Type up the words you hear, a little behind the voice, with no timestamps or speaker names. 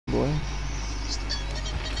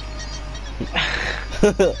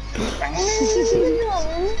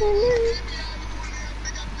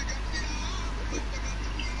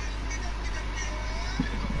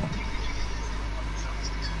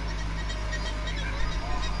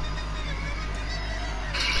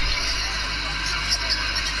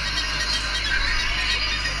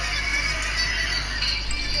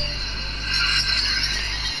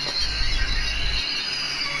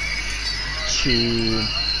Tune.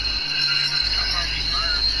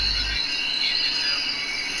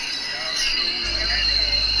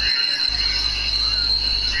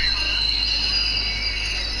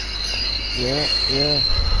 Yeah.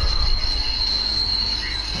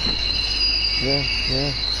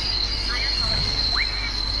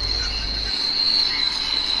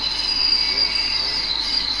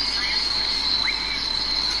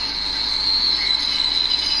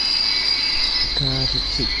 Can't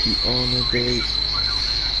take you on a date.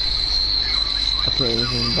 I can't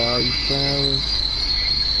even buy you flowers.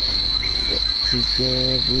 But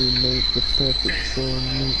together we make the perfect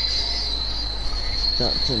soulmate.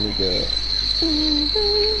 Talk to me, girl.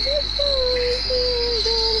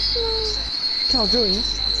 Carl Jones.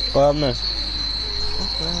 What happened there?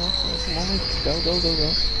 Go.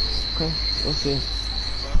 Okay, we'll see.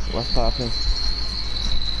 What's poppin'?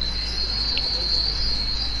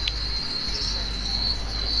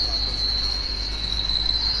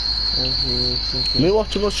 Me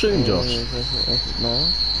watching my stream, Josh? No.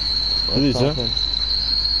 Who is it?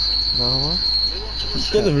 No what?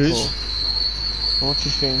 Get the reach. What's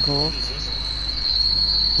your stream called?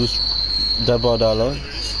 Just Dead by Daylight.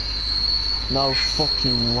 No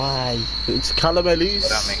fucking way. It's Calamellis.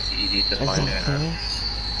 That makes it easy to find it.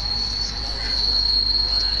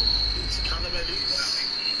 It's Calamellis.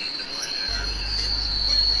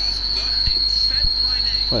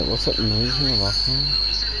 Wait, what's that noise in the background?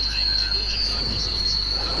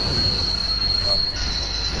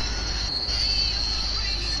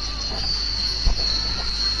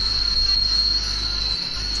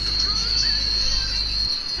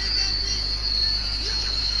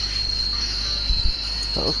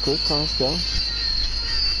 That was good, nice go.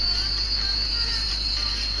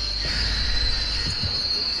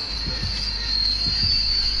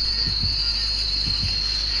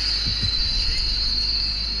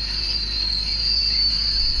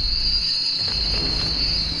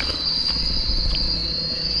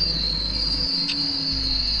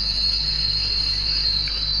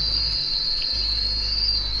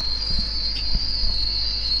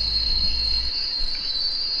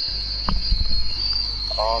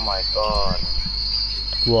 Oh my god.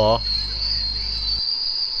 What?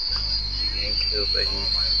 Getting killed by his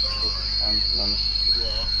handsome.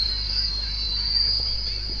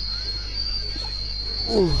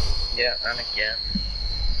 Yeah, and again.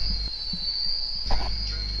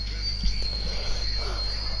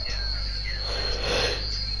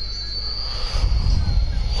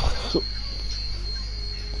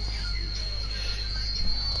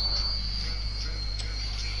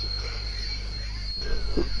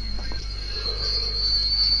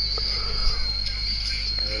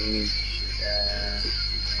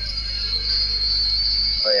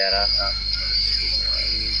 Oh yeah, that's that.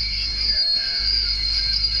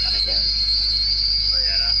 And again. Oh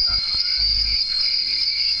yeah, that's that.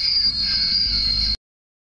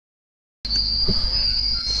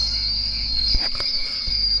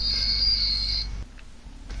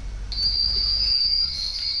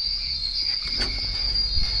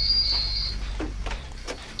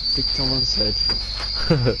 Big Tom on the side.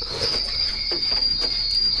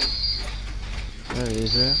 There he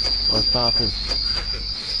is there. What's poppin'?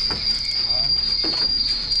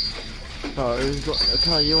 Oh, who's got a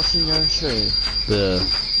car? You watching your own stream? Yeah.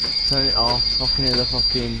 Turn it off, fucking hear the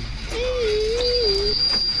fucking...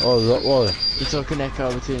 Oh, is that why? It's like an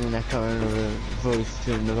echo between an echo and another voice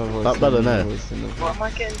between another voice. That better now? What am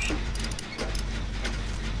I getting?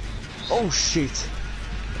 Oh shit!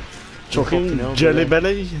 Fucking Jelly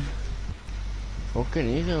Belly? Fucking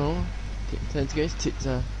easy, no? Time to get his tits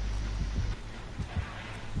out.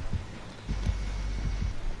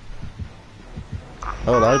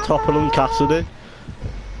 Hello, Toppling Cassidy.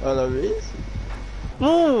 Oh, there he is.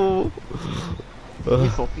 Oh! You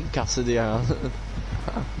fucking Cassidy, out.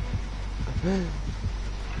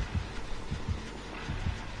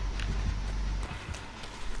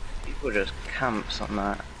 People just camps on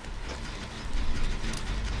that.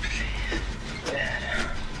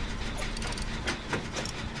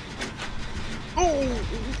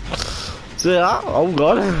 See that? Oh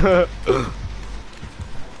god.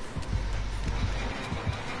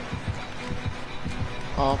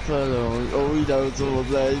 half alone. Oh, he knows someone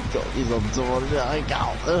there. He's got his arms on. I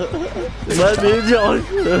can't. Let me join.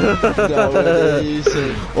 No, it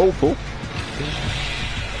isn't. Oh, fuck.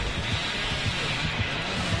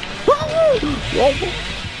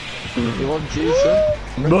 You want Jason?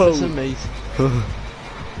 No. Jason, mate.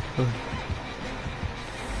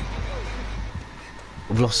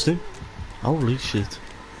 I've lost him. Holy shit.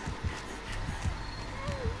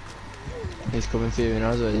 He's coming for you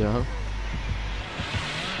now, as well, you know.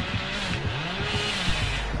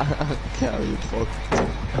 Cow, you fucked.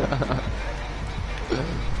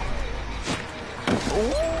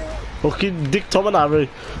 Fucking Dick, Tom and Harry.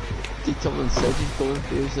 Dick Tomlin said he's coming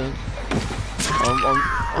for you, son.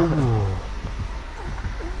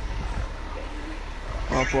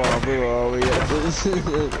 Where are we at?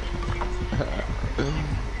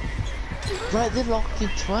 Right, they locked you,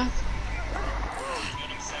 twat.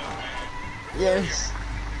 Yes.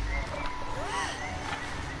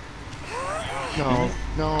 No,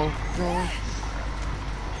 no, no.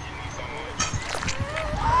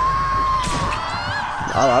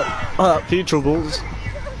 Alright, few troubles.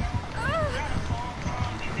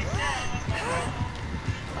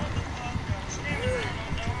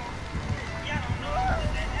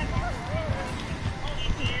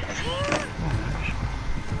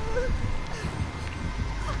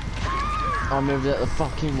 I moved it the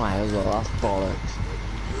fucking way as well, that's bollocks.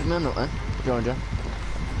 Come on up then, join you.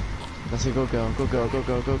 That's a good girl, good girl, good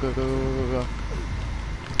girl, good girl, good girl, good girl.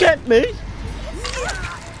 Get me!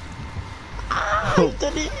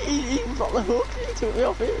 He got the hook, he took me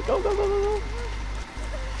off it. Go, go, go, go, go.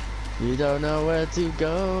 You don't know where to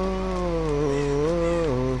go.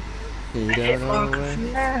 You don't know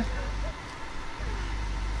where.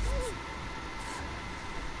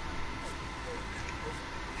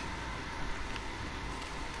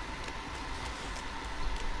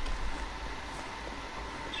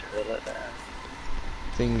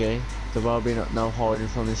 Thingy, the Barbie not now hiding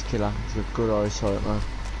from this killer. He's got good eyesight, man.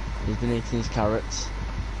 He's been eating his carrots.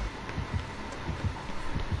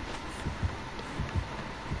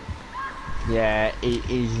 Yeah,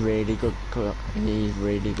 he's really good. He's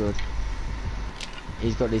really good.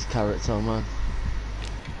 He's got these carrots on, man.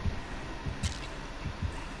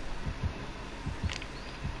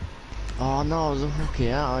 Oh no, I was a hook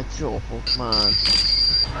here. I shot a hook, man.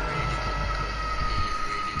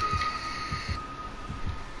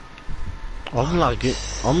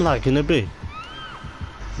 I'm lagging a bit.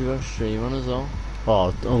 You got a stream on as well?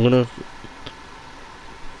 Oh, I'm gonna...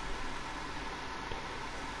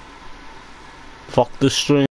 Fuck the stream.